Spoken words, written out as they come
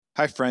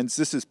Hi, friends.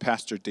 This is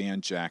Pastor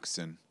Dan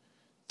Jackson.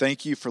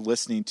 Thank you for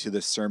listening to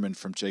this sermon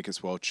from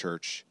Jacob's Well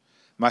Church.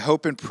 My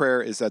hope and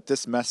prayer is that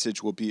this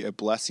message will be a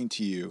blessing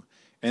to you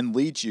and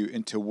lead you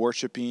into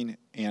worshiping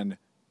and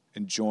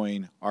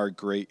enjoying our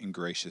great and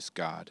gracious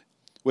God.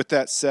 With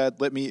that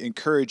said, let me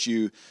encourage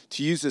you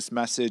to use this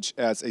message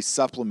as a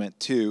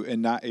supplement to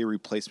and not a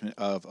replacement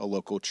of a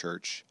local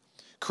church.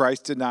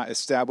 Christ did not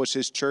establish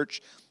his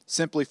church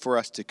simply for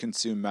us to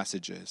consume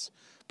messages,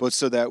 but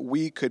so that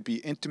we could be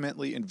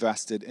intimately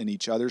invested in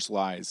each other's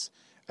lives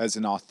as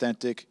an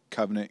authentic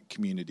covenant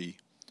community.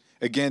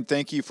 Again,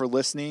 thank you for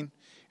listening,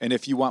 and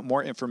if you want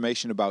more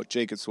information about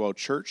Jacob's Well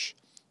Church,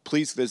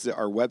 please visit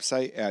our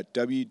website at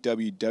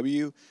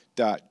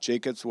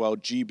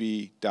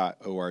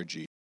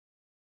www.jacobswellgb.org.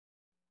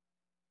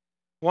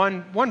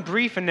 One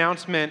brief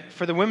announcement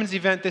for the women's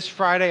event this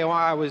Friday.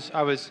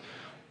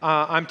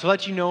 I'm to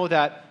let you know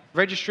that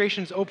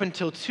registration's open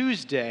till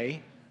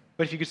Tuesday.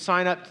 But if you could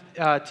sign up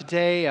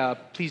today,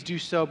 please do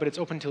so. But it's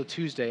open till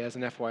Tuesday as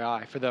an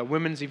FYI for the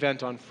women's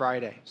event on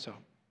Friday. So,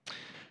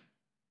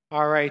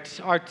 all right.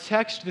 Our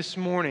text this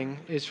morning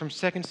is from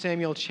 2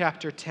 Samuel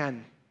chapter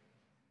 10.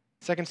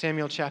 2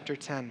 Samuel chapter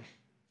 10.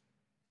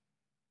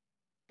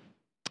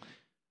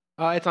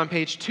 It's on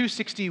page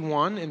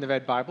 261 in the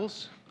Red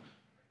Bibles.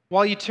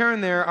 While you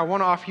turn there, I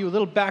want to offer you a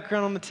little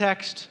background on the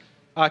text.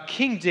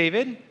 King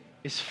David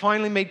is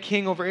finally made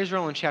king over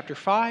Israel in chapter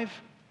 5.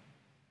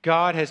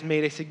 God has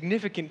made a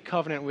significant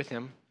covenant with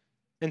him,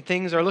 and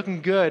things are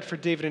looking good for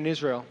David and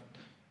Israel.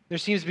 There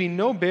seems to be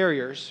no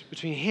barriers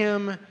between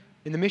him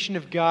and the mission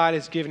of God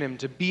has given him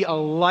to be a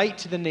light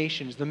to the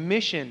nations, the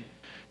mission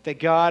that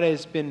God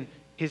has been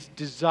his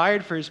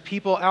desired for his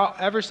people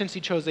ever since he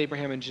chose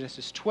Abraham in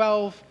Genesis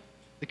 12.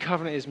 The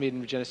covenant is made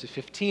in Genesis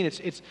 15.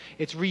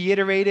 It's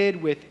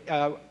reiterated with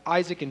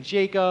Isaac and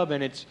Jacob,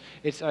 and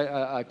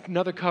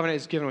another covenant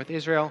is given with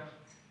Israel.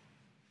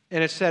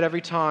 And it's said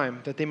every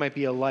time that they might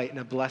be a light and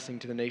a blessing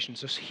to the nation.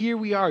 So here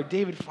we are.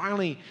 David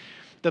finally,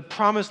 the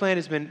promised land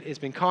has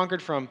been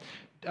conquered from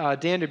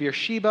Dan to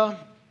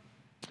Beersheba.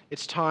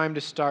 It's time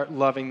to start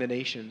loving the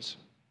nations.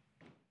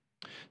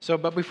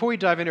 But before we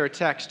dive into our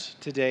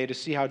text today to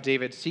see how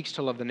David seeks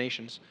to love the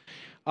nations,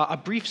 a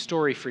brief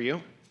story for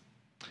you.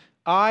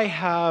 I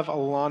have a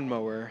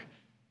lawnmower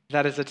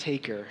that is a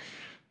taker.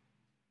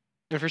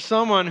 And for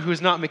someone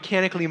who's not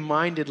mechanically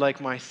minded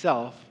like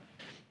myself,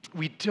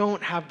 we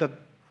don't have the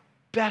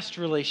best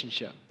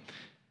relationship.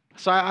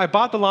 So I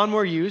bought the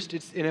lawnmower used.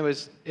 It's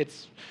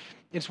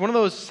one of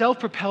those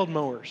self-propelled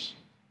mowers.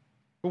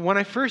 But when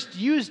I first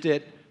used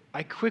it,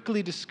 I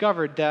quickly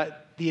discovered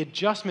that the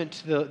adjustment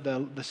to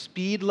the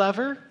speed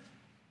lever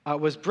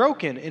was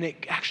broken, and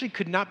it actually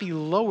could not be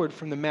lowered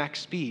from the max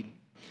speed.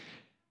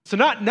 So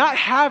not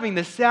having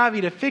the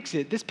savvy to fix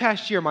it, this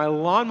past year, my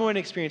lawn mowing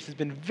experience has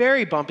been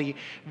very bumpy,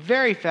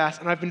 very fast,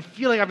 and I've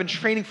been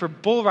training for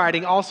bull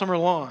riding all summer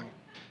long.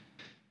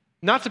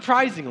 Not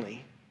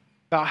surprisingly,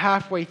 about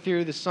halfway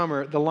through the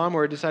summer, the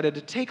lawnmower decided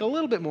to take a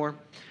little bit more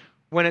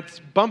when its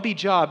bumpy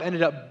job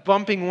ended up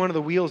bumping one of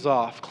the wheels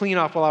clean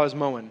off while I was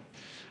mowing.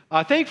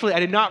 Thankfully, I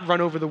did not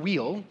run over the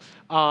wheel,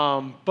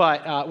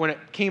 but when it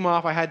came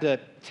off, I had to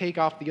take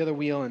off the other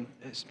wheel and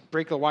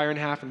break the wire in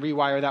half and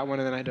rewire that one,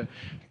 and then I had to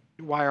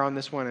wire on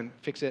this one and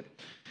fix it.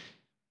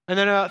 And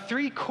then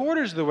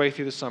 3/4 of the way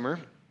through the summer,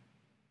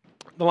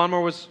 the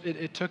lawnmower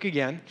it took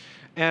again,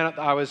 and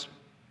I was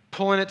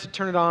pulling it to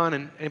turn it on,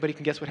 and anybody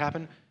can guess what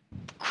happened?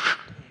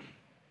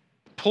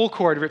 Pull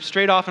cord ripped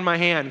straight off in my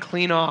hand,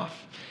 clean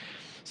off.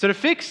 So to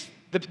fix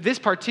this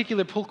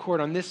particular pull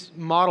cord on this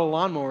model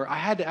lawnmower, I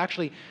had to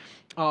actually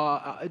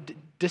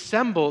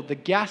disassemble the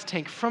gas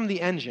tank from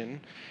the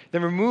engine,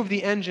 then remove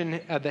the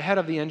engine, the head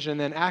of the engine, and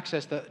then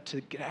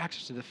get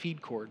access to the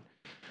feed cord.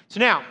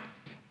 So now,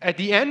 at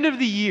the end of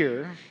the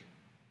year,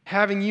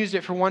 having used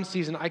it for one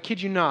season, I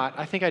kid you not,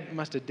 I think I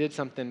must have did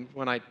something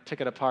when I took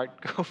it apart.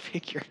 Go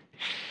figure.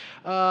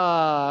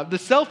 The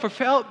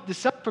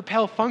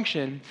self-propel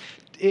function,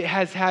 it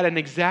has had an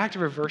exact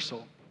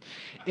reversal.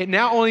 It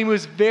now only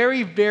moves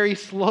very, very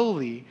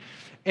slowly.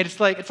 And it's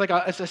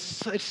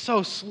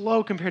so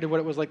slow compared to what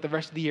it was like the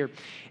rest of the year.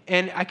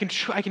 And I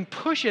can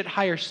push it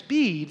higher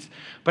speeds,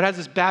 but it has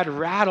this bad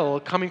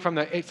rattle coming from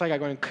it's like I'm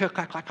going click,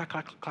 clack, clack, clack,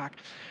 clack, clack.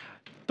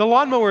 The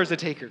lawnmower is a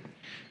taker.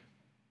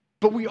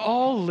 But we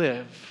all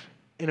live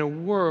in a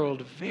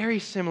world very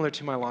similar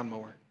to my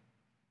lawnmower.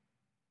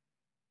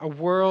 A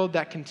world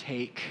that can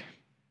take.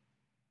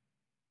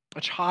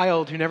 A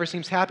child who never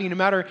seems happy no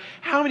matter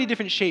how many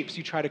different shapes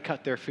you try to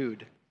cut their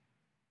food.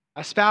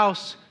 A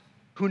spouse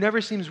who never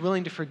seems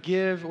willing to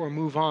forgive or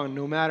move on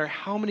no matter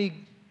how many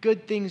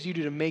good things you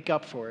do to make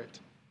up for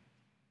it.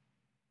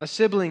 A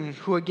sibling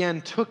who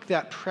again took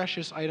that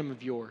precious item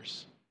of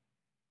yours.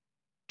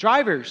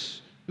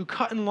 Drivers who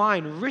cut in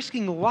line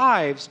risking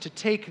lives to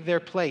take their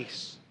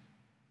place.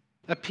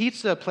 A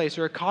pizza place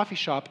or a coffee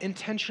shop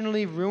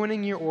intentionally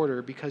ruining your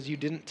order because you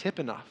didn't tip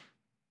enough.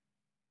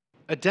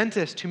 A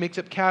dentist who makes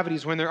up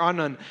cavities when there are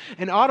none.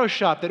 An auto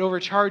shop that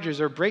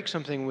overcharges or breaks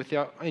something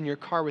in your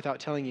car without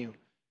telling you.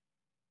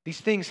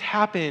 These things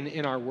happen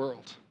in our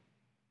world.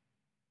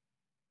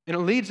 And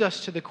it leads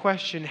us to the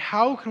question,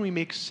 how can we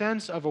make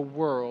sense of a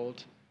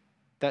world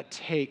that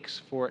takes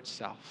for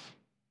itself?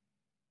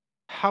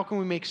 How can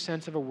we make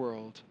sense of a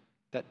world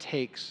that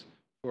takes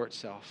for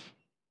itself?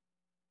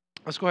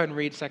 Let's go ahead and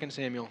read 2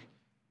 Samuel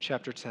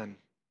chapter 10.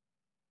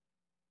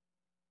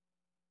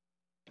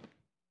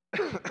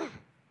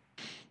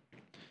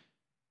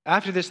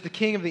 After this, the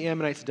king of the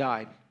Ammonites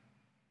died,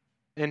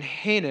 and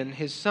Hanun,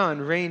 his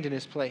son, reigned in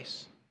his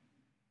place.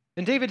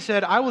 And David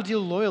said, I will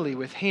deal loyally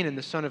with Hanun,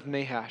 the son of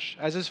Nahash,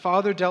 as his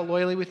father dealt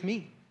loyally with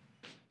me.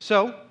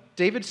 So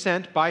David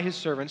sent by his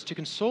servants to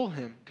console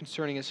him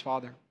concerning his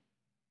father.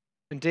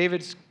 And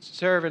David's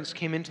servants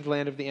came into the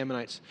land of the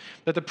Ammonites.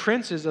 But the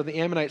princes of the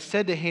Ammonites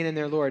said to Hanun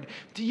their lord,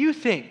 do you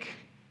think,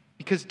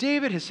 because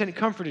David has sent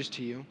comforters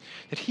to you,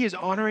 that he is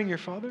honoring your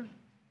father?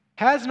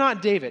 Has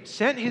not David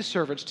sent his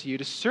servants to you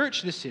to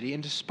search the city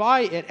and to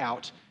spy it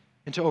out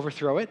and to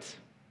overthrow it?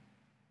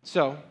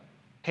 So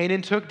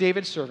Hanun took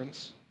David's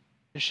servants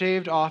and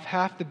shaved off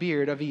half the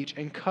beard of each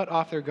and cut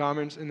off their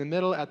garments in the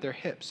middle at their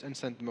hips and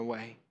sent them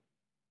away.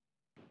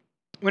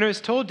 When it was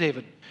told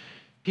David,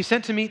 he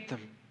sent to meet them,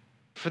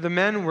 for the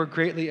men were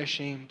greatly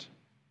ashamed.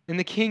 And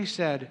the king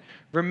said,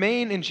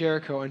 remain in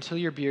Jericho until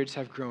your beards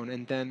have grown,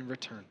 and then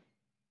return.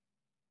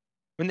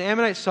 When the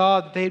Ammonites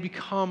saw that they had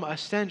become a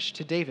stench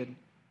to David,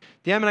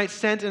 the Ammonites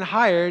sent and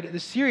hired the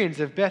Syrians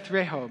of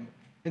Beth-rehob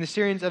and the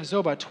Syrians of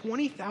Zobah,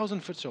 20,000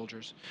 foot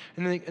soldiers,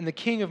 and the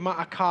king of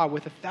Maacah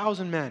with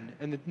 1,000 men,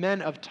 and the men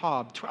of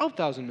Tob,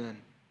 12,000 men.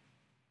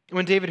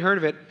 When David heard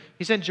of it,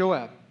 he sent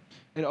Joab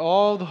and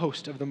all the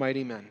host of the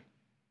mighty men.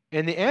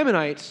 And the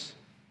Ammonites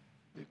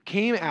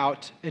came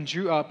out and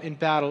drew up in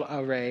battle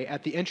array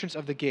at the entrance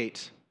of the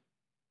gate.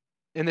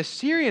 And the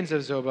Syrians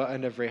of Zobah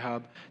and of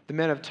Rehob, the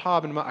men of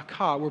Tob and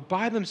Maacah, were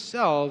by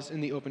themselves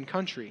in the open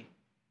country.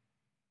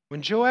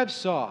 When Joab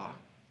saw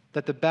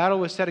that the battle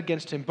was set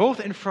against him, both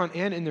in front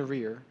and in the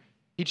rear,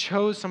 he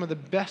chose some of the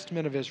best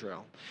men of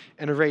Israel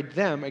and arrayed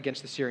them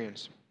against the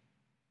Syrians.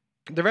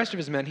 The rest of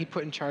his men he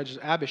put in charge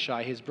of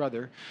Abishai, his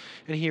brother,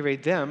 and he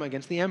arrayed them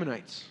against the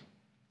Ammonites.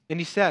 And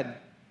he said,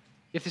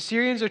 if the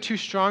Syrians are too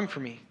strong for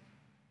me,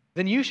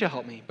 then you shall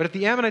help me. But if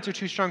the Ammonites are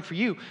too strong for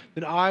you,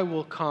 then I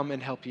will come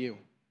and help you.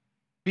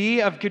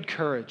 Be of good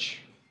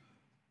courage,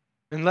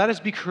 and let us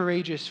be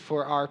courageous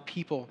for our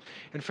people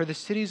and for the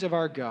cities of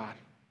our God.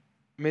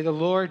 May the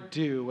Lord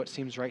do what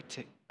seems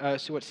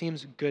what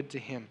seems good to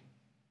him.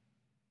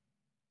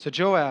 So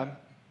Joab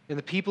and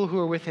the people who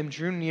were with him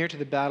drew near to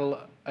the battle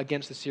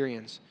against the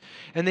Syrians,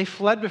 and they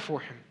fled before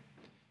him.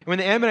 And when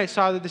the Ammonites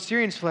saw that the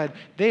Syrians fled,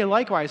 they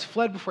likewise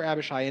fled before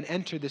Abishai and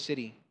entered the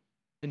city.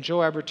 And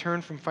Joab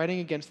returned from fighting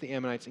against the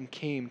Ammonites and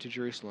came to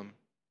Jerusalem.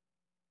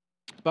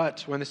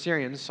 But when the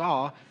Syrians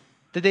saw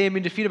that they had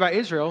been defeated by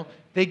Israel,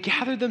 they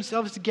gathered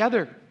themselves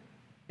together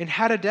and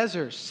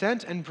Hadadezer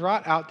sent and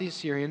brought out the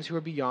Assyrians who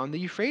were beyond the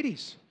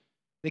Euphrates.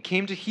 They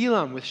came to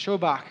Helam with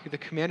Shobach, the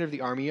commander of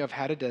the army of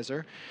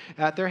Hadadezer,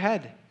 at their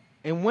head.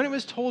 And when it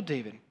was told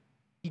David,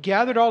 he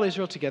gathered all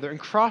Israel together and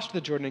crossed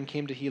the Jordan and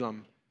came to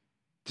Helam.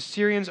 The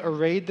Syrians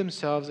arrayed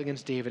themselves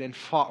against David and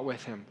fought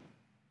with him.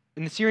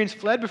 And the Syrians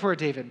fled before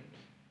David.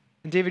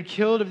 And David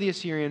killed of the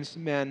Assyrians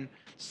men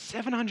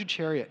 700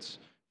 chariots,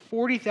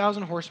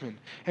 40,000 horsemen,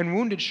 and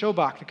wounded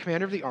Shobach, the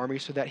commander of the army,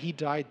 so that he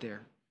died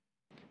there.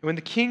 And when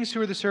the kings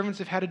who were the servants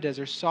of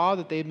Hadadezer saw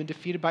that they had been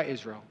defeated by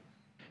Israel,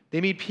 they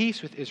made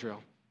peace with Israel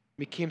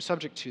and became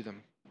subject to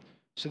them.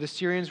 So the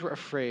Syrians were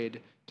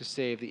afraid to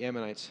save the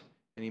Ammonites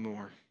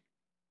anymore.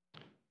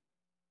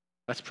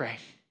 Let's pray.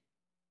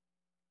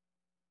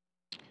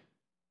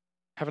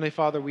 Heavenly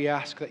Father, we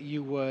ask that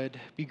you would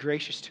be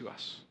gracious to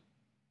us.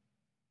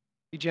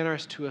 Be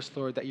generous to us,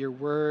 Lord, that your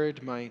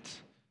word might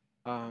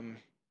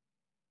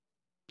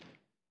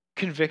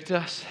convict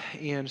us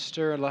and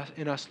stir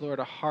in us, Lord,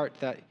 a heart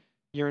that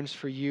yearns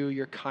for you,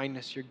 your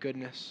kindness, your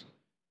goodness,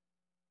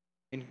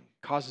 and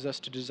causes us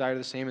to desire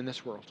the same in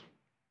this world.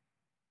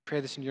 Pray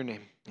this in your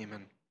name.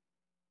 Amen.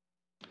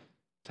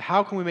 So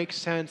how can we make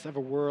sense of a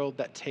world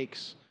that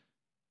takes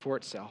for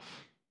itself?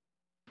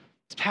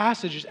 This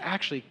passage is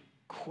actually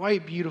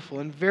quite beautiful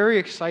and very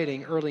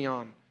exciting early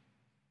on.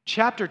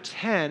 Chapter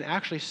 10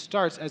 actually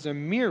starts as a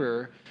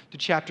mirror to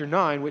chapter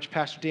 9, which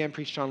Pastor Dan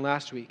preached on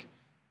last week.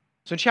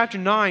 So in chapter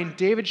 9,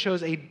 David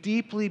shows a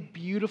deeply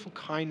beautiful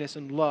kindness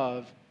and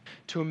love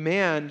to a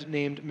man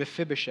named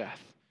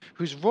Mephibosheth,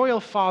 whose royal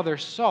father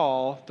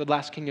Saul, the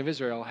last king of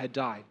Israel, had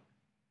died.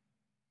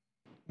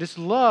 This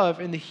love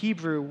in the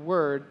Hebrew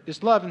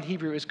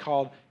is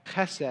called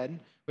chesed,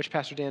 which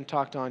Pastor Dan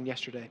talked on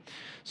yesterday.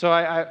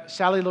 So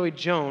Sally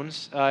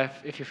Lloyd-Jones,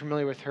 if you're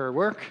familiar with her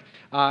work,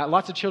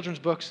 lots of children's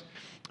books.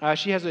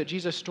 She has a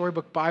Jesus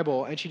Storybook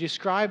Bible, and she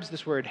describes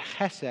this word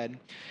chesed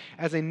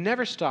as a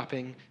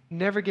never-stopping,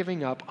 never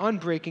giving up,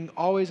 unbreaking,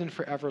 always and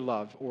forever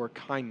love, or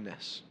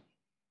kindness.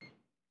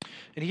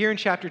 And here in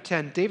chapter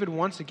 10, David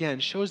once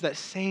again shows that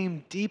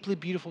same deeply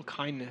beautiful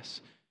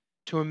kindness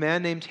to a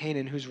man named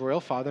Hanun, whose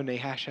royal father,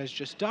 Nahash, has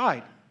just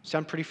died.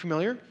 Sound pretty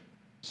familiar?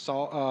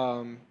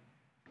 Same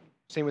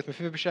with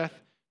Mephibosheth,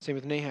 same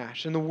with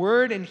Nahash. And the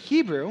word in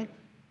Hebrew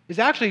is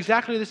actually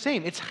exactly the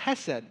same. It's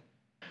chesed.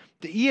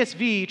 The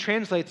ESV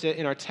translates it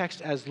in our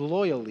text as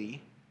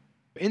loyally.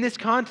 In this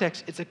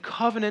context, it's a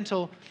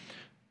covenantal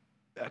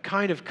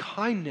kind of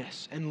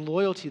kindness and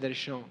loyalty that is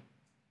shown.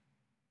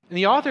 And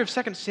the author of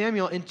 2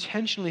 Samuel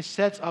intentionally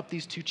sets up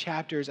these two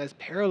chapters as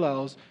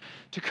parallels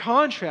to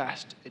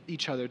contrast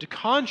each other, to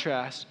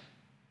contrast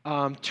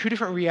two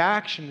different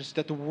reactions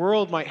that the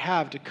world might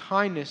have to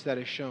kindness that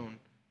is shown.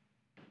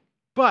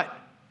 But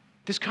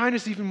this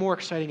kindness is even more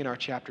exciting in our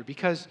chapter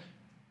because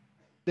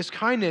this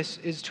kindness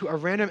is to a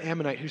random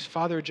Ammonite whose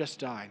father had just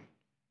died.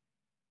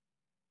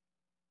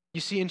 You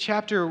see, it's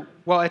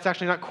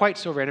actually not quite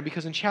so random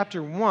because in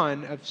chapter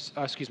 1.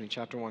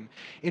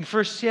 In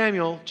 1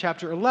 Samuel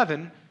chapter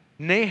 11,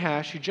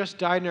 Nahash, who just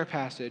died in our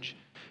passage,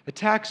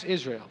 attacks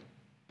Israel,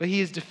 but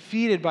he is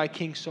defeated by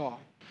King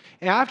Saul.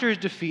 And after his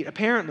defeat,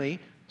 apparently,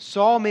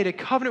 Saul made a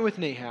covenant with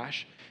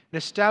Nahash and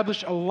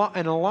established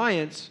an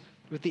alliance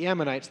with the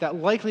Ammonites that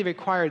likely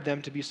required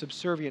them to be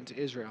subservient to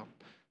Israel.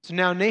 So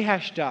now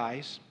Nahash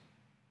dies,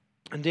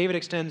 and David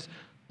extends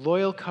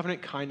loyal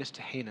covenant kindness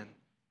to Hanun,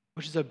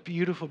 which is a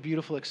beautiful,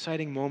 beautiful,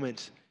 exciting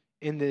moment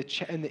in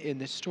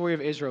the story of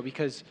Israel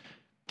because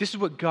this is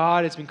what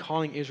God has been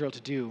calling Israel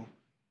to do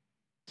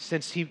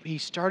since he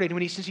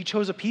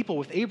chose a people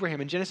with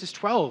Abraham in Genesis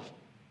 12.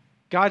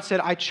 God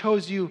said, I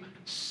chose you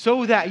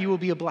so that you will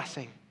be a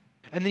blessing.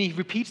 And then he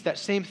repeats that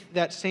same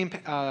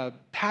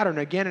pattern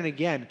again and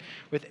again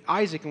with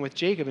Isaac and with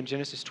Jacob in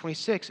Genesis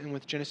 26 and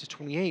with Genesis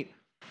 28.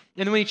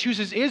 And then when he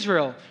chooses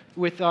Israel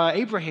with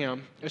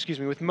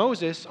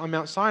Moses on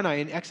Mount Sinai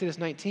in Exodus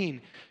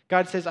 19,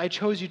 God says, I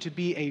chose you to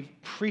be a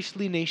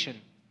priestly nation.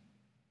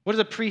 What does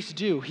a priest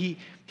do? He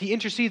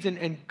intercedes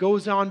and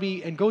goes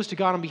to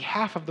God on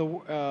behalf of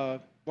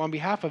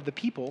the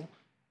people.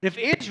 And if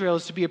Israel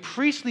is to be a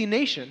priestly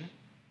nation,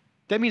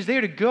 that means they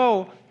are to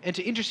go and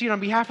to intercede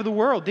on behalf of the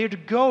world. They are to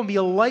go and be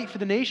a light for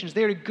the nations.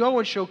 They are to go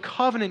and show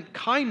covenant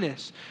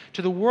kindness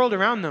to the world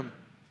around them.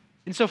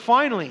 And so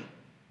finally,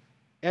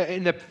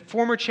 in the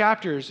former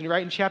chapters,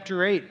 right in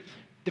chapter 8,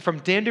 from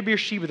Dan to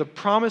Beersheba, the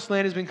promised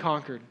land has been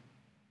conquered.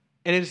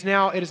 And it is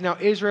now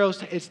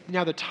Israel's,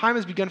 now the time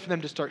has begun for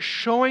them to start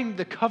showing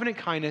the covenant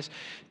kindness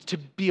to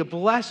be a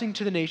blessing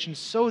to the nations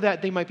so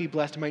that they might be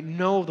blessed and might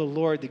know the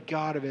Lord, the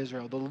God of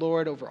Israel, the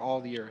Lord over all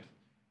the earth.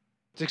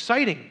 It's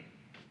exciting.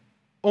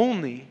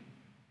 Only,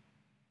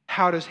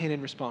 how does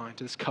Hanun respond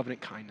to this covenant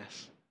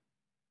kindness?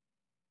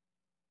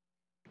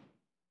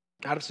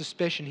 Out of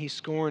suspicion, he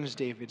scorns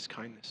David's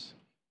kindness,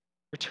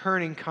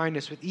 returning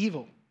kindness with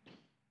evil.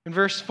 In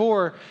verse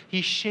 4,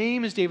 he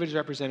shames David's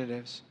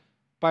representatives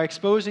by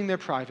exposing their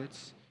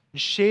privates and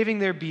shaving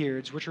their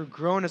beards, which were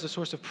grown as a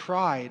source of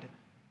pride.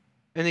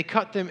 And to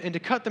cut them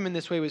in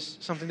this way was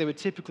something they would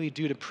typically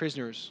do to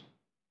prisoners.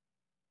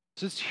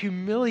 So this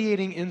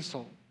humiliating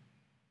insult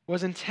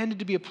was intended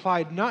to be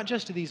applied not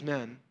just to these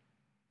men,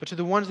 but to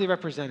the ones they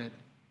represented,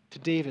 to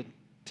David,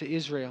 to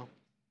Israel,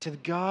 to the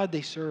God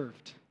they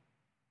served.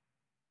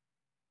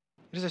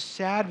 It is a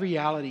sad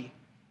reality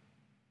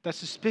that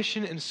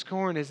suspicion and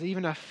scorn is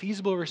even a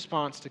feasible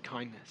response to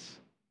kindness.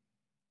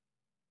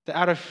 That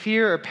out of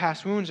fear or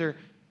past wounds or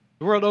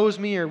the world owes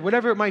me or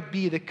whatever it might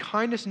be, the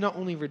kindness is not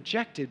only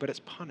rejected, but it's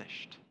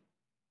punished.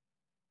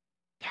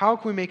 How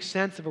can we make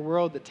sense of a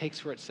world that takes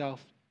for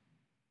itself?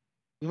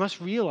 We must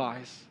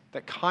realize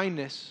that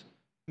kindness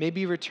may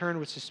be returned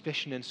with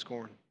suspicion and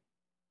scorn.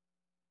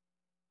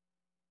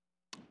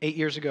 8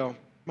 years ago,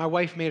 my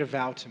wife made a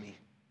vow to me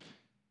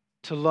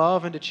to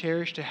love and to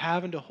cherish, to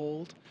have and to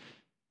hold,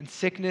 in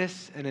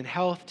sickness and in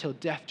health till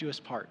death do us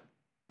part.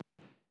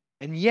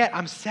 And yet,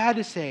 I'm sad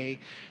to say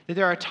that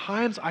there are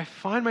times I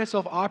find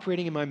myself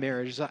operating in my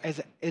marriage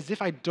as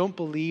if I don't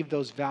believe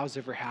those vows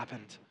ever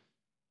happened.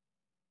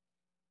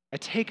 I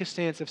take a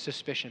stance of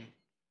suspicion,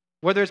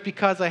 whether it's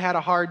because I had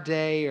a hard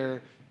day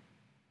or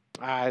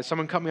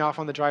someone cut me off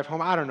on the drive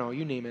home. I don't know,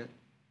 you name it.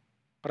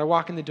 But I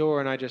walk in the door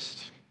and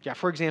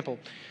for example,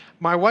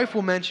 my wife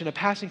will mention a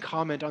passing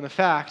comment on the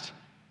fact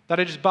that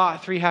I just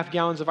bought 3.5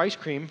 gallons of ice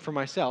cream for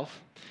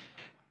myself.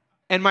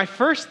 And my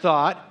first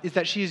thought is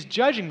that she is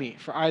judging me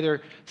for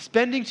either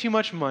spending too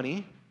much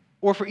money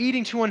or for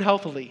eating too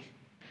unhealthily.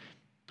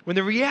 When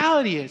the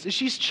reality is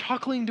she's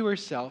chuckling to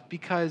herself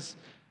because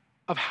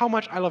of how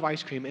much I love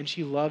ice cream and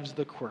she loves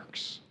the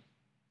quirks.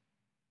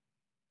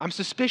 I'm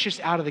suspicious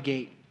out of the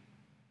gate.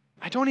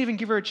 I don't even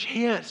give her a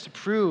chance to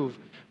prove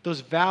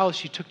those vows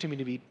she took to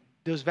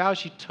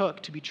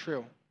be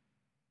true.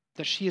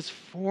 That she is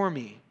for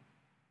me,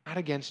 not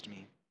against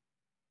me.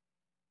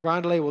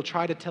 Rondelay will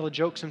try to tell a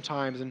joke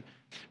sometimes, and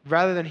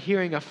rather than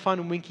hearing a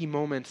fun, winky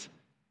moment,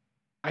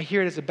 I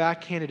hear it as a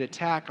backhanded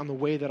attack on the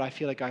way that I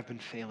feel like I've been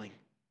failing.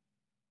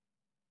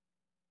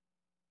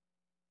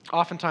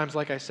 Oftentimes,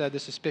 like I said, the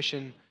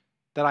suspicion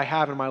that I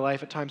have in my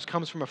life at times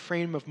comes from a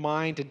frame of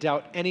mind to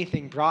doubt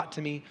anything brought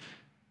to me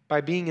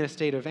by being in a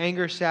state of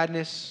anger,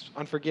 sadness,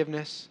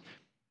 unforgiveness,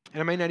 and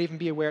I may not even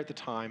be aware at the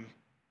time,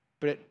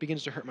 but it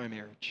begins to hurt my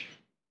marriage.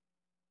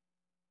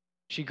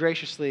 She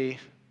graciously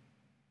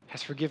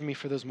has forgiven me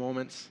for those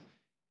moments,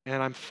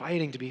 and I'm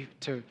fighting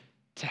to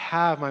to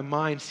have my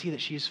mind see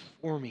that she is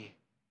for me.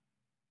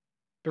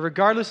 But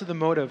regardless of the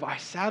motive, I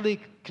sadly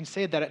can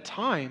say that at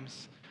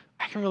times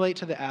I can relate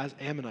to the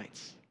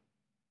Ammonites.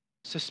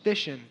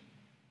 Suspicion,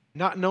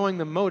 not knowing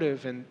the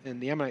motive in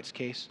the Ammonites'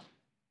 case,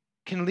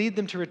 can lead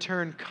them to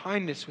return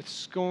kindness with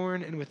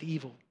scorn and with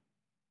evil.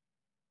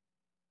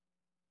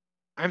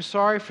 I'm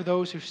sorry for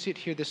those who sit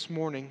here this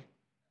morning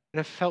and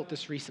have felt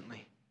this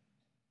recently.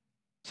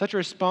 Such a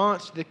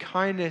response to the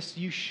kindness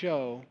you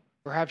show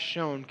or have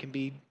shown can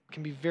be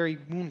very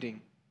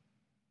wounding.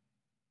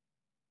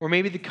 Or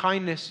maybe the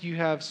kindness you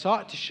have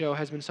sought to show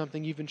has been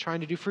something you've been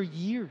trying to do for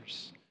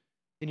years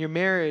in your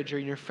marriage or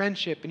in your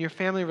friendship, in your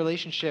family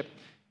relationship.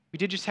 We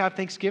did just have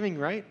Thanksgiving,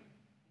 right?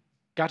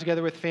 Got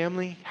together with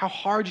family. How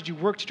hard did you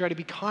work to try to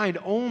be kind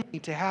only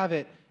to have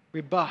it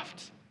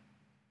rebuffed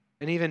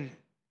and even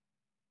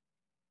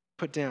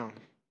put down?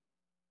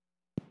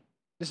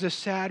 This is a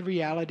sad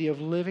reality of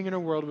living in a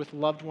world with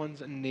loved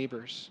ones and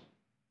neighbors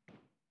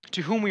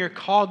to whom we are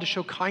called to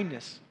show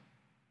kindness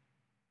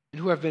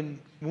and who have been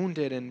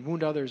wounded and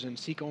wound others and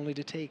seek only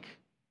to take.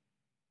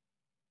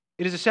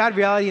 It is a sad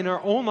reality in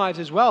our own lives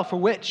as well, for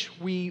which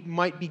we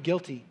might be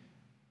guilty.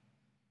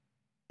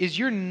 Is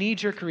your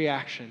knee-jerk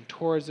reaction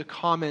towards a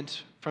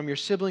comment from your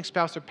sibling,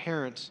 spouse, or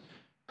parents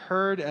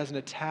heard as an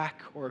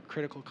attack or a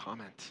critical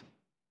comment?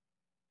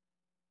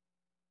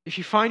 If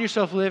you find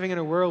yourself living in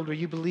a world where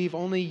you believe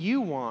only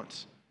you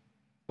want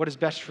what is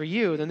best for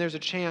you, then there's a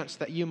chance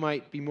that you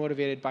might be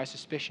motivated by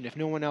suspicion if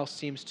no one else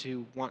seems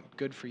to want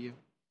good for you.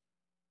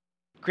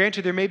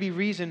 Granted, there may be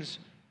reasons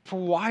for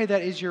why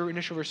that is your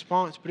initial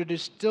response, but it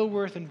is still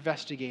worth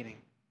investigating.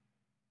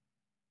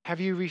 Have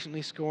you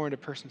recently scorned a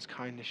person's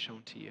kindness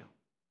shown to you?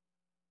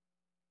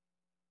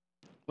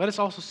 Let us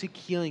also seek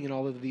healing in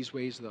all of these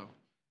ways, though.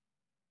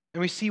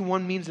 And we see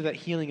one means of that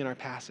healing in our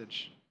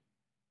passage.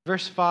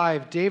 Verse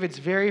 5, David's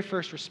very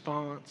first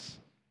response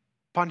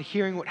upon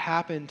hearing what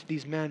happened to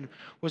these men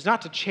was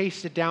not to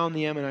chase down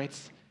the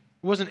Ammonites.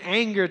 It wasn't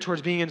anger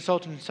towards being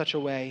insulted in such a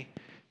way.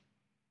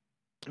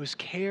 It was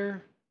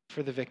care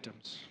for the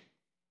victims.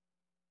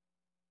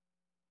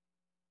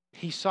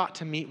 He sought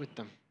to meet with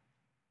them.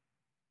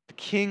 The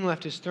king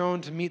left his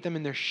throne to meet them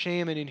in their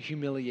shame and in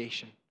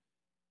humiliation.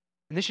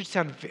 And this should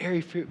sound very,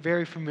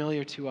 very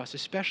familiar to us,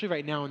 especially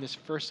right now on this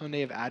first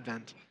Sunday of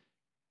Advent.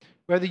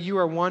 Whether you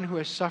are one who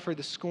has suffered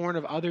the scorn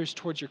of others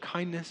towards your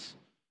kindness,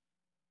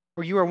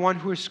 or you are one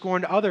who has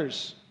scorned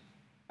others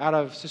out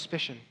of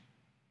suspicion,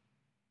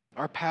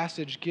 our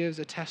passage gives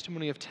a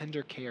testimony of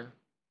tender care.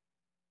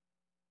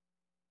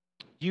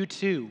 You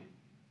too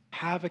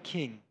have a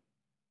king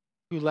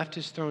who left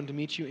his throne to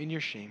meet you in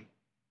your shame,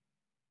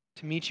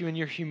 to meet you in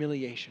your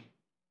humiliation,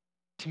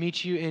 to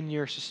meet you in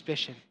your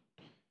suspicion.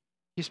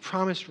 He's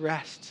promised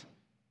rest.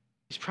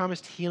 He's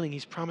promised healing.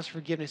 He's promised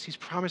forgiveness. He's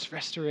promised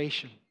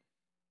restoration.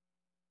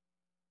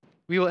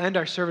 We will end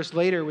our service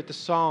later with a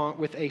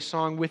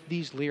song with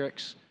these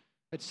lyrics.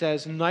 It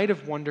says, "Night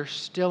of wonder,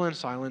 still and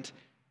silent,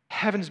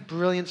 heaven's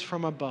brilliance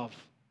from above.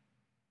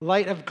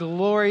 Light of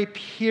glory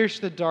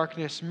pierced the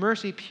darkness,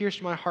 mercy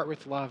pierced my heart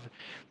with love.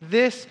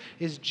 This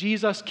is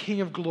Jesus,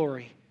 King of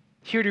glory,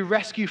 here to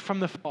rescue from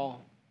the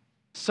fall.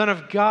 Son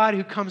of God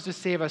who comes to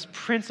save us,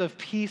 Prince of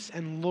peace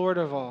and Lord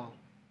of all."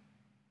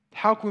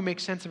 How can we make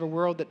sense of a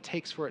world that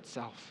takes for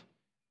itself?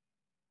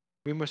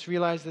 We must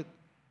realize that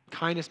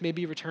kindness may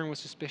be returned with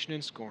suspicion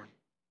and scorn.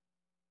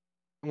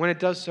 And when it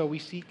does so, we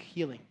seek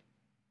healing.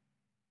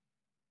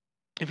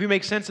 If we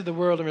make sense of the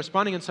world and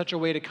responding in such a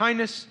way to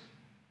kindness,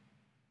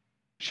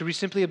 should we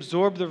simply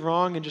absorb the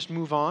wrong and just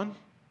move on?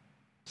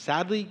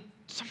 Sadly,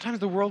 sometimes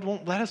the world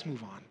won't let us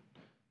move on.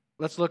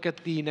 Let's look at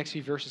the next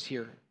few verses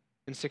here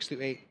in 6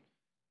 through 8.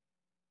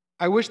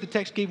 I wish the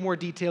text gave more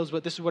details,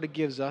 but this is what it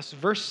gives us.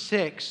 Verse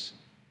 6,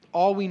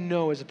 all we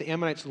know is that the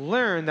Ammonites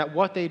learned that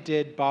what they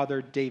did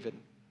bothered David.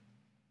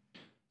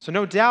 So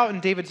no doubt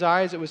in David's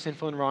eyes it was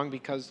sinful and wrong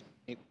because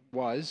it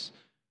was.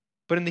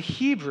 But in the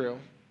Hebrew,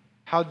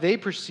 how they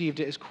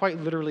perceived it is quite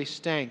literally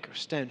stank or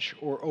stench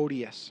or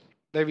odious.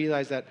 They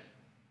realized that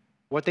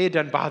what they had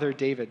done bothered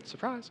David.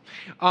 Surprise.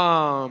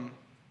 So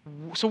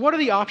what are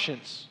the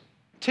options,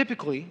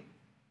 typically,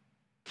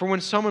 for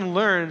when someone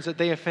learns that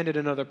they offended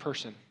another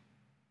person?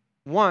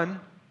 One,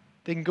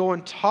 they can go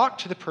and talk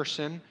to the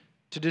person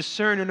to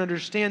discern and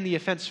understand the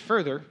offense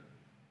further.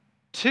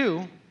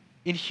 Two,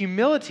 in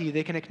humility,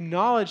 they can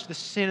acknowledge the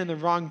sin and the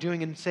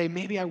wrongdoing and say,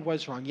 maybe I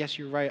was wrong. Yes,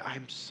 you're right.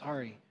 I'm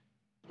sorry.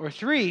 Or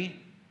three,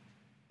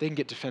 they can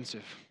get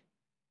defensive.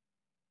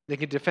 They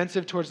get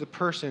defensive towards the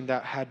person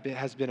that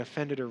has been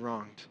offended or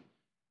wronged.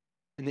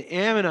 And the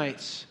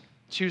Ammonites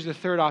choose the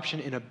third option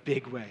in a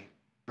big way,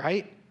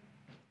 right?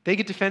 They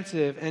get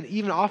defensive and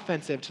even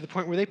offensive to the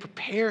point where they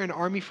prepare an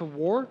army for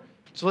war.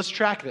 So let's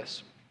track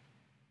this.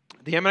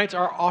 The Ammonites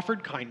are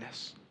offered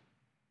kindness.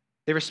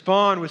 They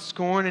respond with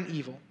scorn and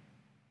evil.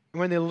 And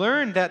when they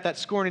learn that that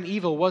scorn and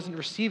evil wasn't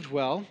received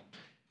well,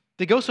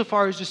 they go so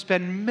far as to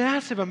spend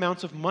massive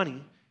amounts of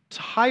money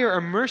to hire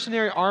a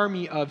mercenary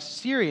army of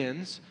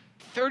Syrians,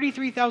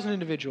 33,000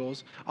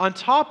 individuals, on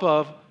top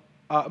of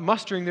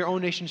mustering their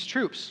own nation's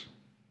troops.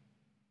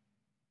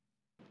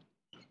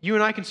 You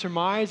and I can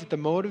surmise at the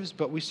motives,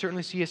 but we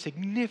certainly see a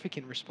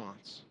significant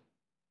response.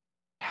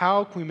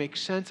 How can we make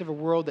sense of a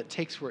world that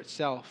takes for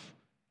itself?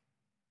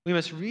 We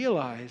must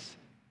realize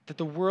that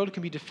the world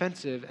can be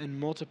defensive and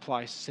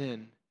multiply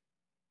sin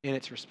in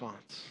its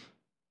response.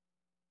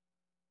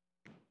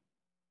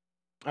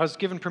 I was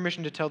given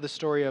permission to tell this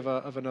story of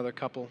another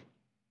couple.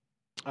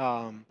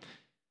 A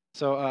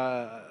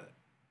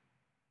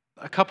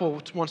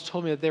couple once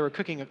told me that they were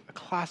cooking a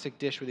classic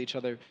dish with each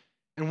other,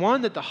 and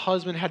one that the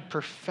husband had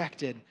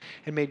perfected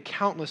and made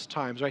countless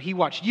times. Right? He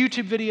watched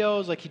YouTube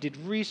videos, like he did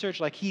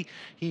research, like he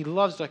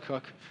loves to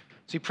cook.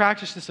 So he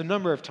practiced this a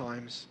number of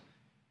times.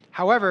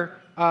 However,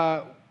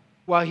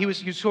 while he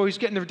was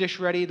getting the dish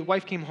ready, the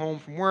wife came home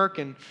from work,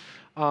 and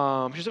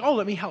she said, "Oh,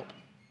 let me help."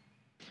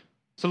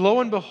 So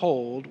lo and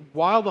behold,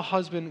 while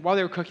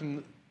they were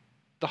cooking,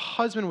 the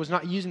husband was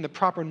not using the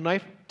proper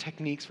knife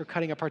techniques for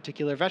cutting a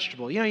particular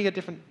vegetable. You know, you get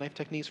different knife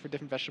techniques for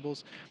different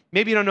vegetables.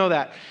 Maybe you don't know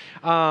that.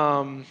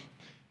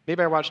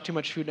 Maybe I watched too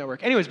much Food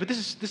Network. Anyways, but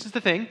this is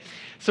the thing.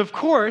 So of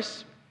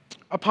course,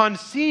 upon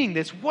seeing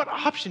this, what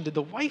option did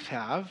the wife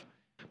have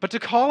but to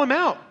call him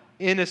out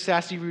in a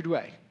sassy, rude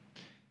way?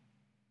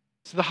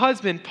 So the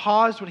husband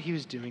paused what he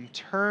was doing,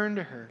 turned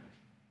to her,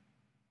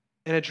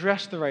 and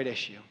addressed the right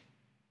issue,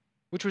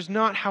 which was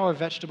not how a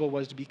vegetable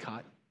was to be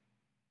cut,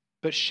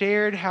 but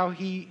shared how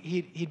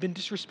he'd been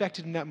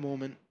disrespected in that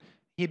moment.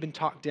 He had been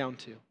talked down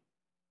to.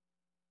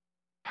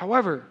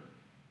 However,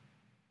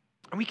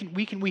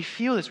 we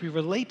feel this, we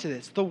relate to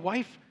this. The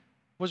wife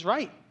was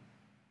right.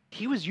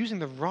 He was using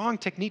the wrong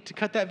technique to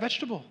cut that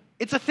vegetable.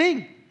 It's a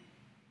thing.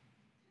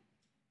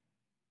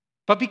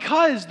 But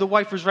because the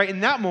wife was right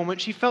in that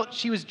moment, she felt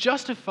she was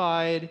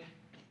justified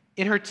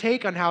in her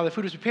take on how the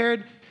food was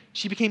prepared.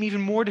 She became even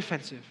more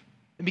defensive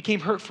and became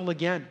hurtful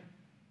again.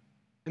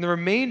 And the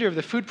remainder of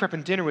the food prep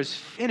and dinner was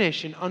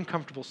finished in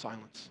uncomfortable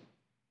silence.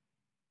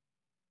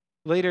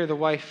 Later, the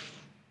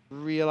wife,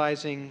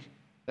 realizing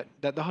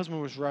that the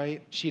husband was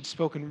right, she had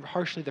spoken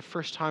harshly the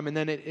first time, and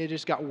then it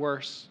just got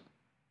worse.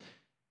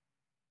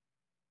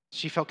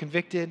 She felt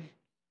convicted,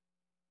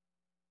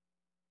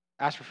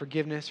 asked for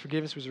forgiveness.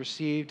 Forgiveness was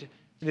received,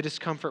 and the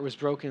discomfort was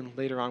broken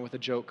later on with a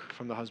joke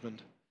from the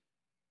husband.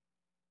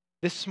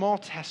 This small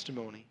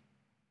testimony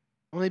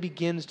only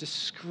begins to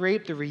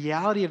scrape the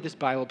reality of this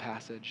Bible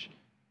passage,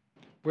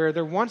 where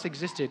there once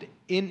existed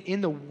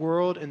in the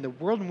world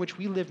in which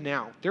we live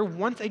now, there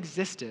once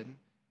existed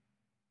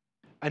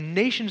a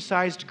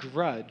nation-sized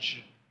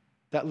grudge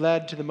that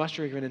led to the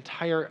mustering of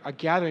a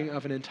gathering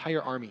of an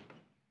entire army.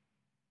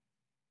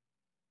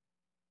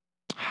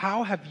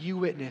 How have you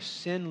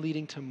witnessed sin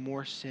leading to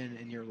more sin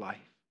in your life?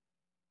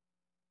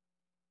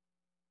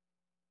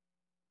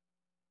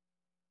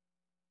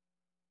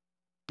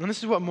 And this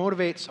is what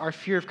motivates our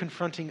fear of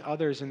confronting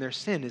others in their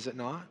sin, is it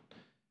not?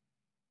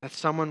 That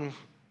someone,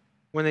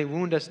 when they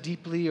wound us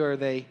deeply or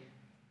they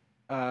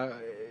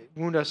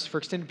wound us for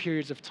extended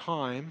periods of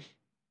time,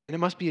 and it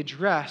must be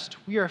addressed,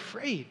 we are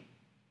afraid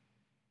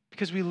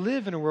because we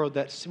live in a world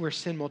where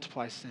sin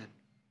multiplies sin.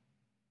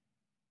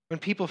 When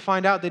people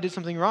find out they did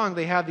something wrong,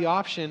 they have the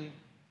option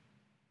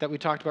that we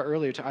talked about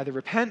earlier to either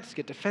repent,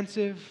 get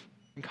defensive,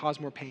 and cause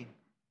more pain.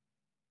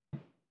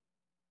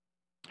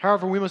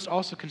 However, we must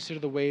also consider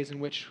the ways in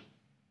which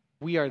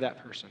we are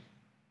that person.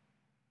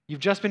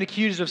 You've just been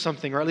accused of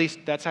something, or at least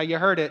that's how you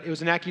heard it. It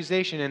was an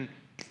accusation, and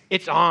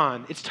it's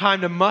on. It's time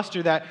to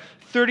muster that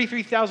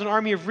 33,000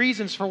 army of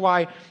reasons for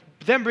why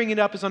them bringing it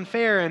up is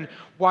unfair, and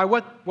why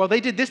they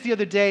did this the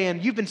other day,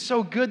 and you've been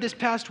so good this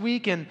past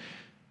week, and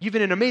you've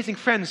been an amazing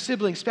friend,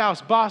 sibling,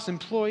 spouse, boss,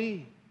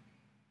 employee.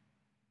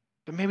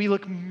 But may we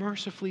look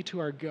mercifully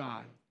to our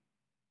God,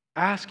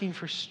 asking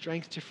for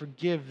strength to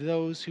forgive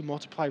those who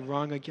multiply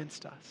wrong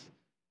against us.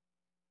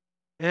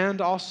 And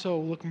also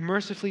look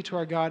mercifully to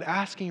our God,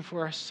 asking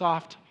for a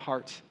soft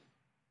heart,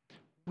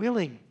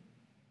 willing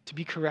to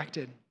be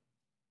corrected,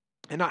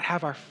 and not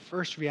have our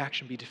first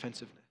reaction be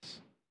defensiveness.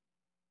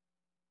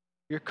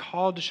 We're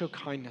called to show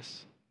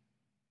kindness,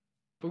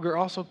 but we're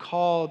also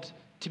called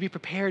to be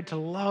prepared to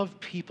love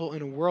people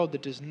in a world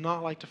that does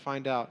not like to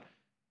find out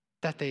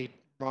that they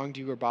wronged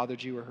you or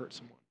bothered you or hurt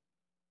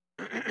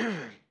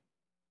someone.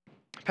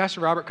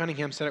 Pastor Robert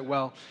Cunningham said it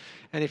well,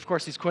 and of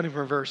course he's quoting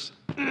from a verse,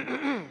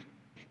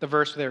 the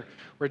verse there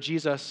where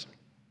Jesus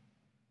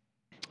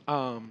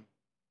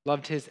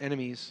loved his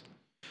enemies.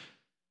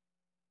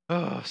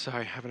 Oh,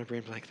 sorry, having a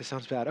brain blank. This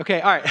sounds bad.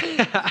 Okay, all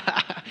right.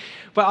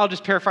 But I'll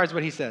just paraphrase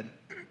what he said.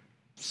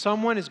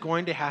 Someone is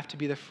going to have to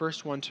be the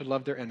first one to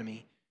love their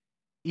enemy,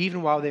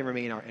 even while they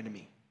remain our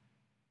enemy.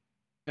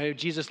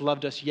 Jesus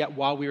loved us yet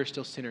while we were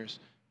still sinners.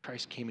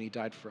 Christ came and he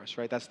died for us,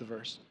 right? That's the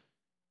verse.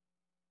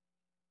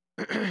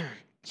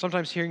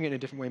 Sometimes hearing it in a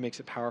different way makes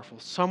it powerful.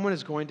 Someone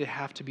is going to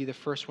have to be the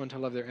first one to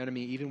love their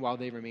enemy, even while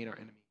they remain our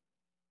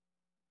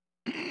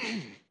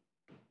enemy.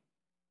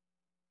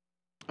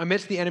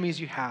 Amidst the enemies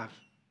you have,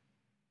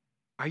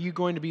 are you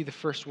going to be the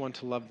first one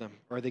to love them,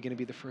 or are they going to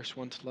be the first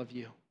one to love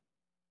you?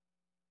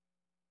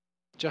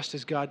 Just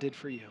as God did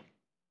for you.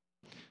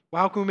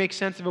 Well, how can we make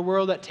sense of a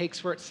world that takes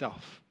for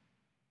itself?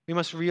 We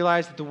must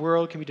realize that the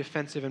world can be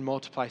defensive and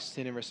multiply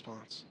sin in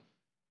response.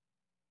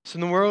 So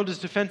when the world is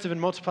defensive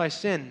and multiplies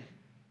sin,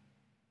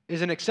 it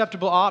is an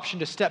acceptable option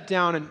to step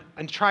down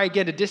and try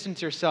again to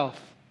distance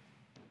yourself.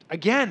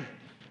 Again,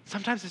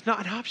 sometimes it's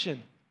not an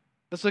option.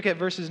 Let's look at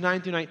verses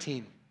 9 through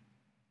 19.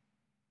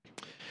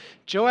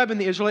 Joab and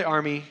the Israelite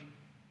army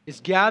are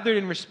gathered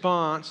in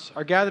response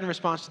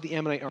to the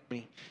Ammonite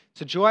army.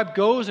 So Joab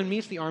goes and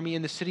meets the army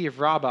in the city of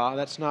Rabbah.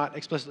 That's not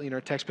explicitly in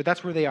our text, but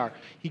that's where they are.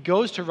 He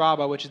goes to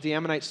Rabbah, which is the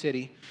Ammonite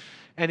city,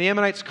 and the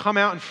Ammonites come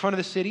out in front of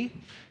the city,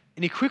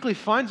 and he quickly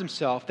finds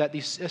himself that the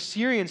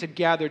Assyrians had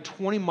gathered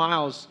 20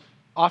 miles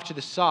off to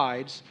the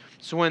sides.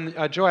 So when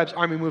Joab's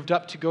army moved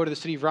up to go to the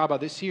city of Rabbah,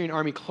 the Assyrian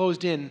army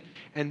closed in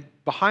and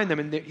behind them,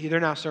 and they're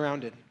now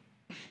surrounded.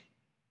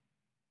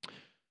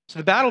 So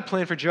the battle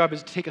plan for Joab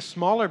is to take a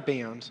smaller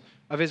band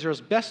of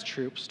Israel's best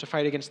troops to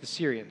fight against the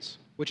Syrians,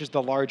 which is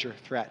the larger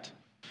threat.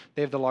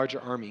 They have the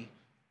larger army.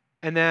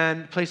 And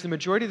then place the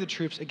majority of the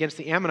troops against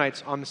the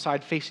Ammonites on the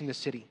side facing the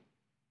city.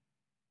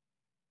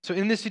 So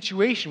in this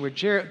situation where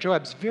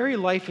Joab's very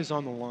life is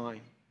on the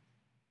line,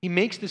 he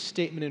makes this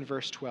statement in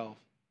verse 12.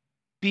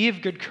 Be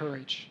of good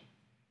courage,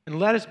 and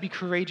let us be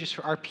courageous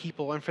for our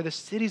people and for the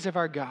cities of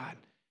our God,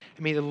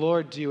 and may the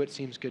Lord do what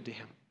seems good to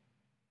him.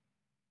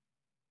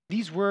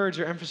 These words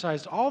are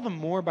emphasized all the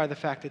more by the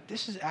fact that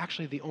this is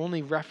actually the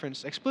only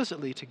reference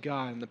explicitly to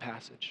God in the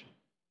passage.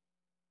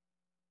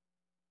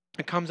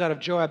 It comes out of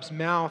Joab's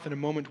mouth in a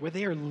moment where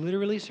they are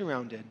literally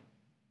surrounded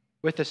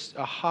with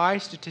a high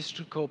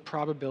statistical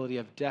probability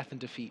of death and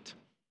defeat.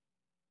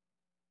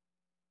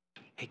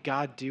 Hey,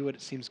 God, do what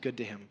it seems good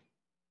to him.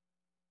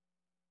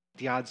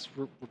 The odds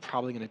we're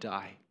probably going to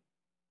die.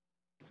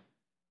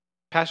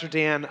 Pastor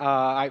Dan,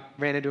 I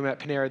ran into him at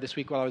Panera this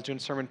week while I was doing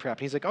sermon prep.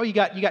 And he's like, oh, you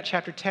got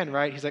chapter 10,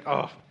 right? He's like,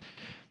 oh,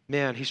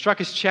 man. He struck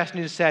his chest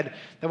and he said,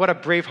 that what a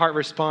Braveheart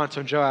response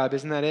on Joab.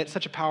 Isn't that it?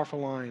 Such a powerful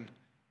line.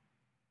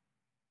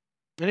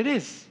 And it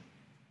is.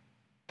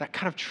 That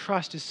kind of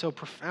trust is so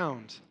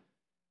profound.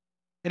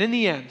 And in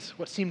the end,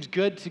 what seemed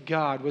good to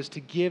God was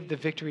to give the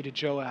victory to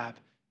Joab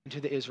and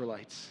to the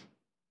Israelites.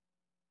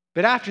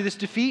 But after this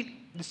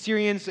defeat, the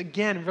Syrians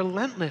again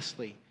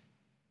relentlessly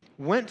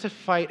went to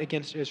fight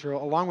against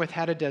Israel along with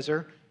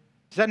Hadadezer.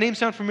 Does that name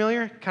sound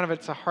familiar?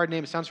 It's a hard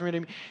name. It sounds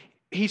familiar to me.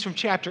 He's from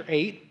chapter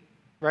 8,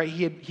 right?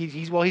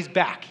 He's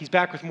back. He's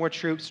back with more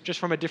troops, just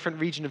from a different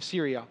region of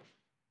Syria.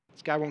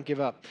 This guy won't give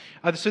up.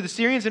 So the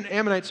Syrians and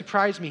Ammonites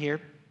surprised me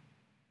here.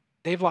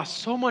 They've lost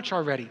so much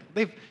already.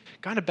 They've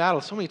gone to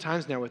battle so many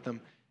times now with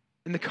them.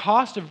 And the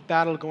cost of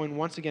battle going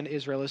once again to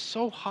Israel is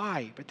so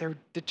high, but they're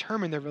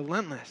determined, they're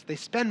relentless. They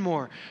spend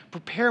more,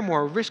 prepare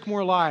more, risk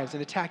more lives,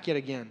 and attack yet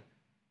again.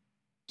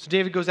 So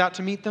David goes out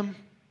to meet them,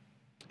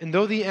 and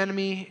though the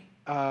enemy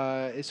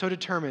is so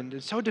determined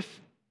and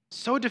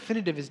so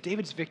definitive is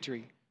David's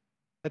victory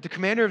that the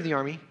commander of the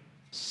army,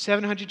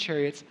 700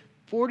 chariots,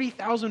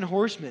 40,000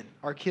 horsemen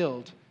are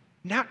killed,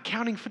 not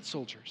counting foot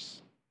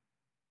soldiers.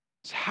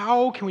 So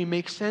how can we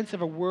make sense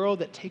of a world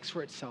that takes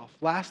for itself?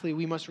 Lastly,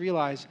 we must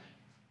realize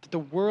that the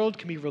world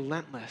can be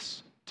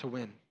relentless to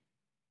win.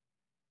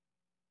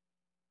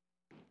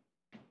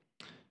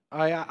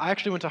 I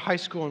actually went to high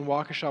school in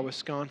Waukesha,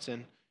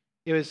 Wisconsin.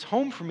 It was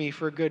home for me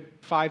for a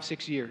good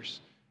 5-6 years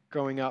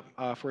growing up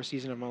for a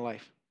season of my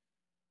life.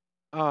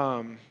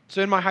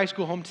 So in my high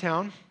school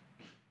hometown,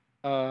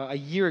 a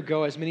year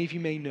ago, as many of you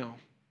may know,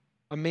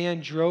 a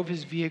man drove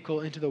his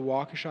vehicle into the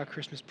Waukesha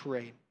Christmas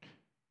parade,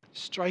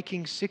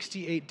 striking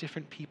 68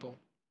 different people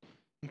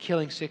and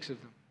killing 6 of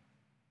them.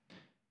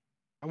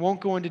 I won't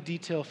go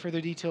into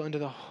further detail into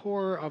the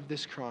horror of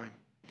this crime.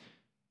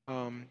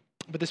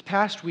 But this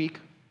past week,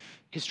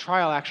 his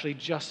trial actually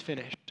just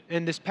finished.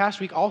 And this past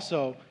week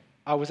also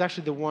was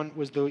actually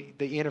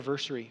the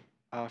anniversary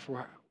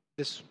for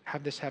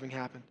this having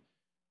happened.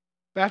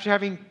 But after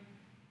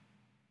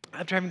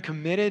having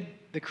committed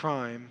the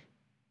crime,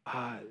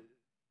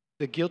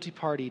 the guilty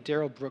party,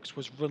 Darrell Brooks,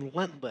 was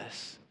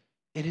relentless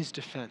in his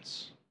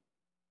defense.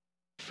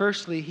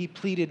 Firstly, he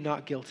pleaded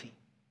not guilty.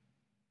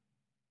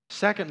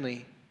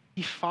 Secondly,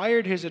 he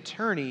fired his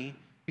attorney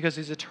because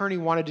his attorney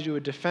wanted to do a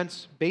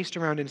defense based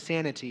around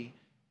insanity.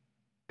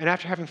 And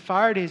after having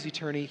fired his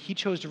attorney, he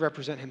chose to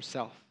represent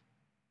himself.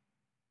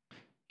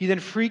 He then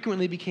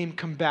frequently became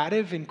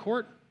combative in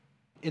court,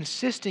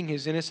 insisting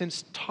his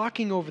innocence,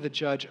 talking over the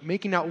judge,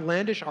 making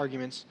outlandish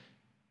arguments,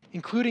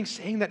 including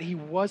saying that he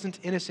wasn't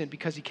innocent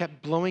because he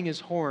kept blowing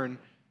his horn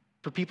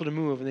for people to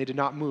move, and they did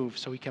not move,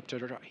 so he kept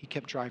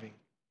driving.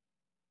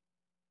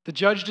 The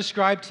judge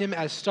described him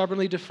as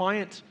stubbornly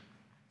defiant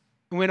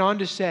and went on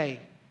to say,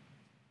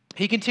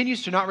 he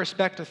continues to not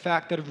respect the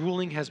fact that a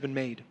ruling has been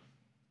made.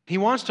 He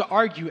wants to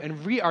argue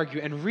and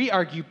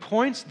re-argue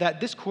points that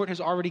this court has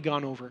already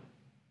gone over.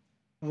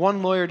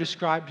 One lawyer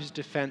described his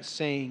defense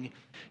saying,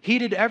 he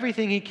did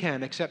everything he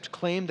can except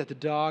claim that the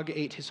dog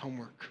ate his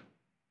homework.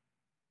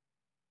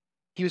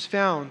 He was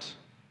found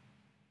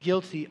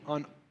guilty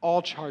on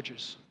all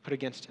charges put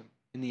against him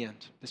in the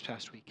end this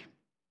past week.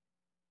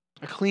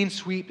 A clean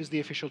sweep is the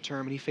official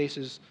term, and he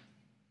faces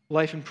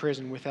life in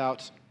prison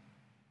without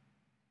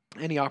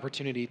any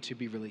opportunity to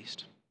be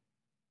released.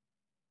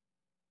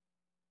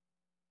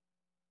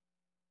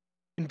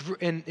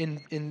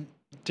 In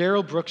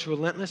Darrell Brooks'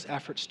 relentless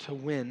efforts to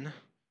win,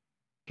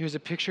 he was a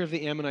picture of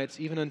the Ammonites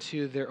even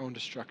unto their own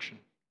destruction.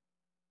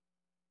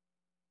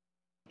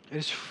 It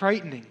is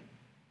frightening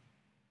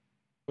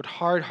what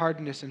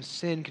hard-heartedness and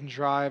sin can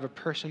drive a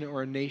person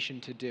or a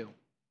nation to do.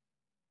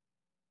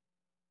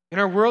 In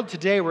our world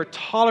today, where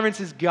tolerance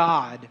is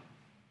God,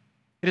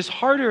 it is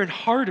harder and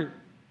harder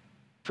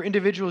for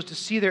individuals to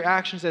see their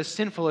actions as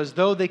sinful as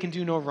though they can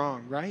do no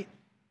wrong, right?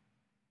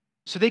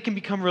 So they can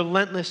become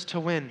relentless to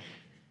win.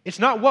 It's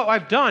not what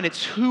I've done,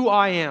 it's who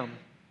I am.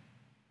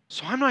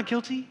 So I'm not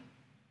guilty?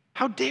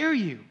 How dare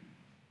you?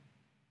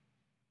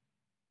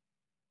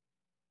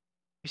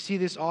 We see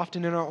this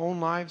often in our own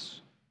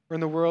lives, or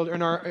in the world, or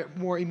in our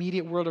more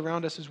immediate world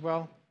around us as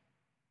well.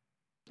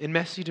 In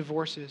messy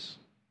divorces,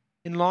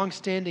 in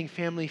long-standing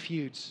family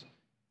feuds,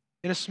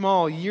 in a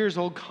small,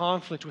 years-old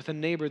conflict with a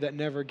neighbor that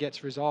never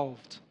gets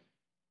resolved,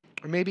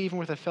 or maybe even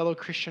with a fellow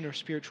Christian or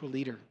spiritual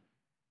leader,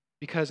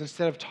 because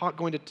instead of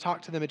going to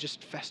talk to them, it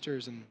just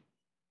festers. And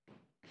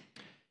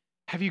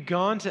have you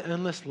gone to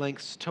endless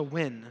lengths to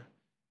win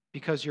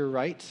because you're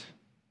right,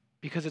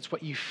 because it's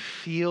what you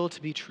feel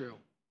to be true?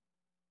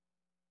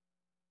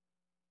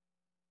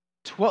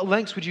 To what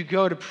lengths would you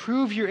go to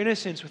prove your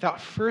innocence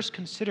without first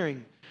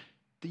considering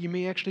that you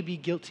may actually be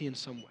guilty in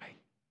some way?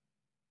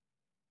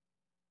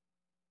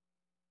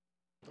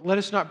 Let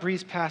us not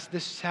breeze past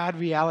this sad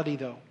reality,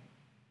 though,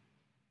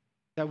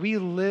 that we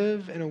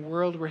live in a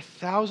world where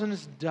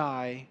thousands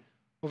die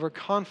over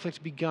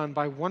conflict begun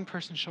by one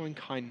person showing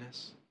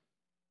kindness,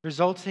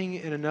 resulting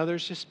in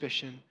another's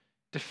suspicion,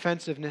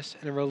 defensiveness,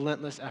 and a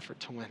relentless effort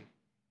to win.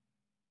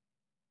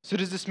 So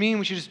does this mean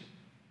we should just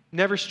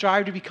never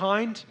strive to be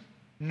kind?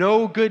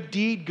 No good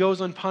deed goes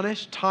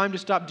unpunished. Time to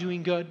stop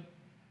doing good.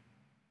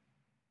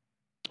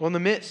 Well, in the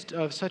midst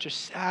of such a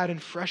sad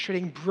and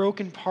frustrating,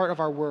 broken part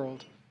of our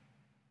world,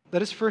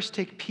 let us first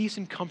take peace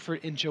and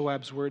comfort in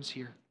Joab's words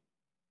here.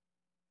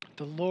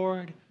 The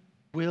Lord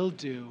will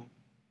do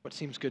what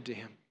seems good to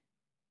him.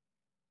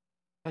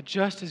 That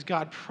just as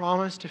God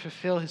promised to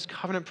fulfill his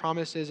covenant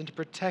promises and to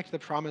protect the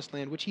promised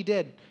land, which he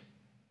did,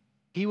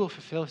 he will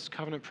fulfill his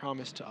covenant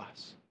promise to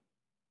us.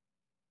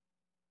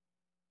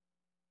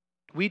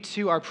 We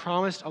too are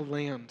promised a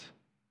land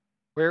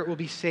where it will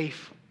be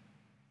safe,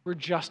 where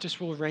justice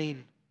will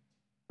reign,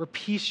 where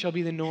peace shall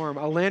be the norm,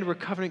 a land where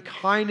covenant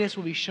kindness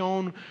will be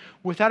shown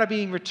without it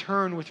being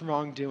returned with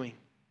wrongdoing.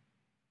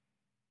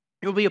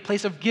 It will be a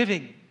place of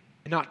giving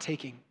and not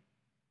taking.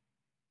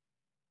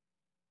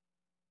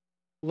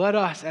 Let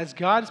us, as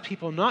God's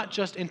people, not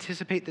just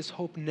anticipate this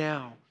hope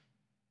now,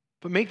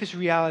 but make this a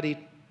reality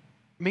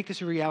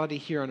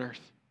here on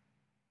earth.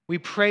 We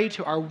pray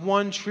to our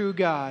one true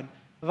God,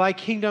 thy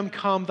kingdom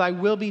come, thy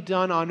will be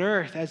done on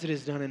earth as it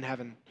is done in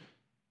heaven.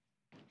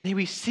 May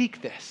we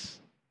seek this.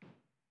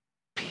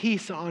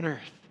 Peace on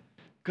earth,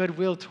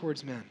 goodwill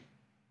towards men.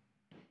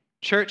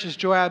 Church, as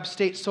Joab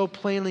states so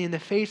plainly, in the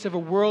face of a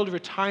world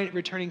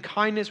returning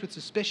kindness with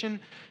suspicion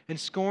and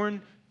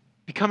scorn,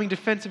 becoming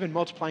defensive and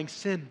multiplying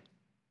sin,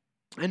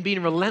 and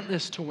being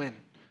relentless to win,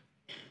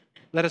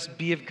 let us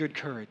be of good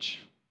courage.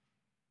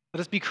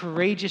 Let us be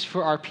courageous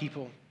for our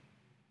people,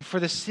 for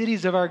the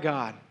cities of our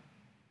God.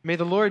 May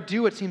the Lord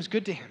do what seems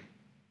good to him.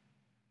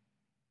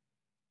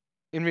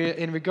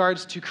 In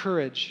regards to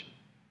courage,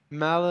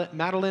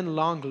 Madeleine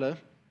L'Angle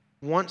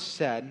once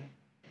said,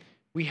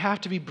 we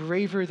have to be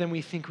braver than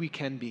we think we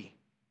can be,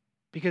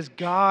 because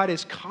God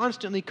is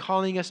constantly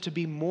calling us to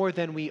be more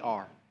than we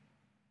are.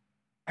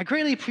 I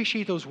greatly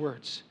appreciate those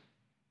words,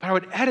 but I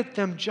would edit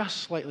them just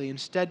slightly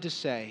instead to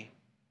say,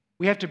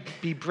 we have to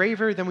be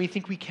braver than we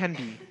think we can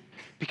be,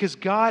 because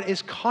God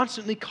is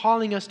constantly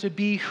calling us to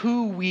be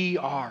who we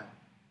are.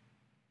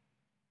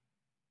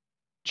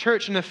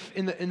 Church,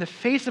 in the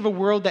face of a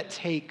world that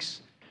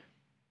takes,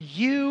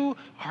 you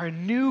are a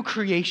new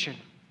creation.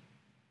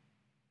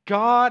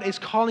 God is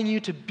calling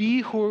you to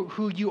be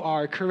who you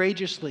are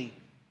courageously,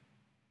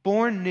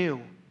 born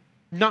new,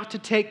 not to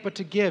take but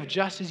to give,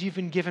 just as you've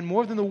been given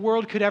more than the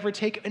world could ever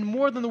take and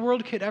more than the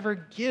world could ever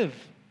give.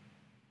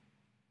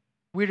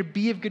 We're to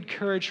be of good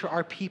courage for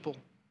our people,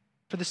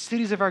 for the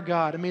cities of our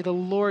God, and may the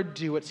Lord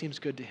do what seems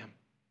good to him.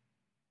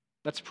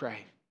 Let's pray.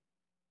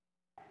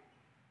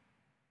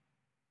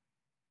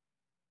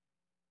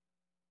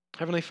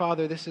 Heavenly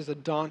Father, this is a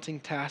daunting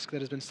task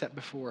that has been set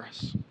before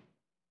us.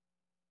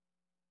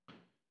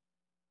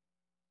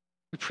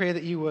 We pray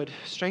that you would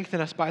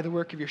strengthen us by the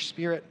work of your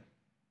Spirit.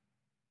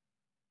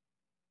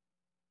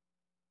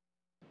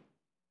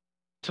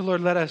 So,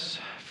 Lord, let us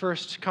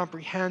first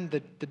comprehend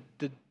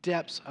the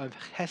depths of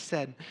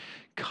chesed,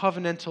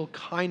 covenantal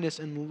kindness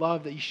and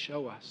love that you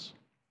show us.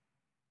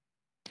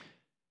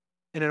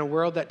 And in a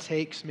world that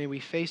takes, may we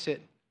face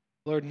it,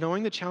 Lord,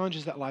 knowing the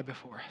challenges that lie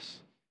before us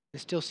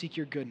and still seek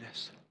your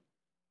goodness.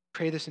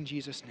 Pray this in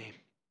Jesus' name.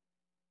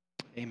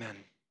 Amen.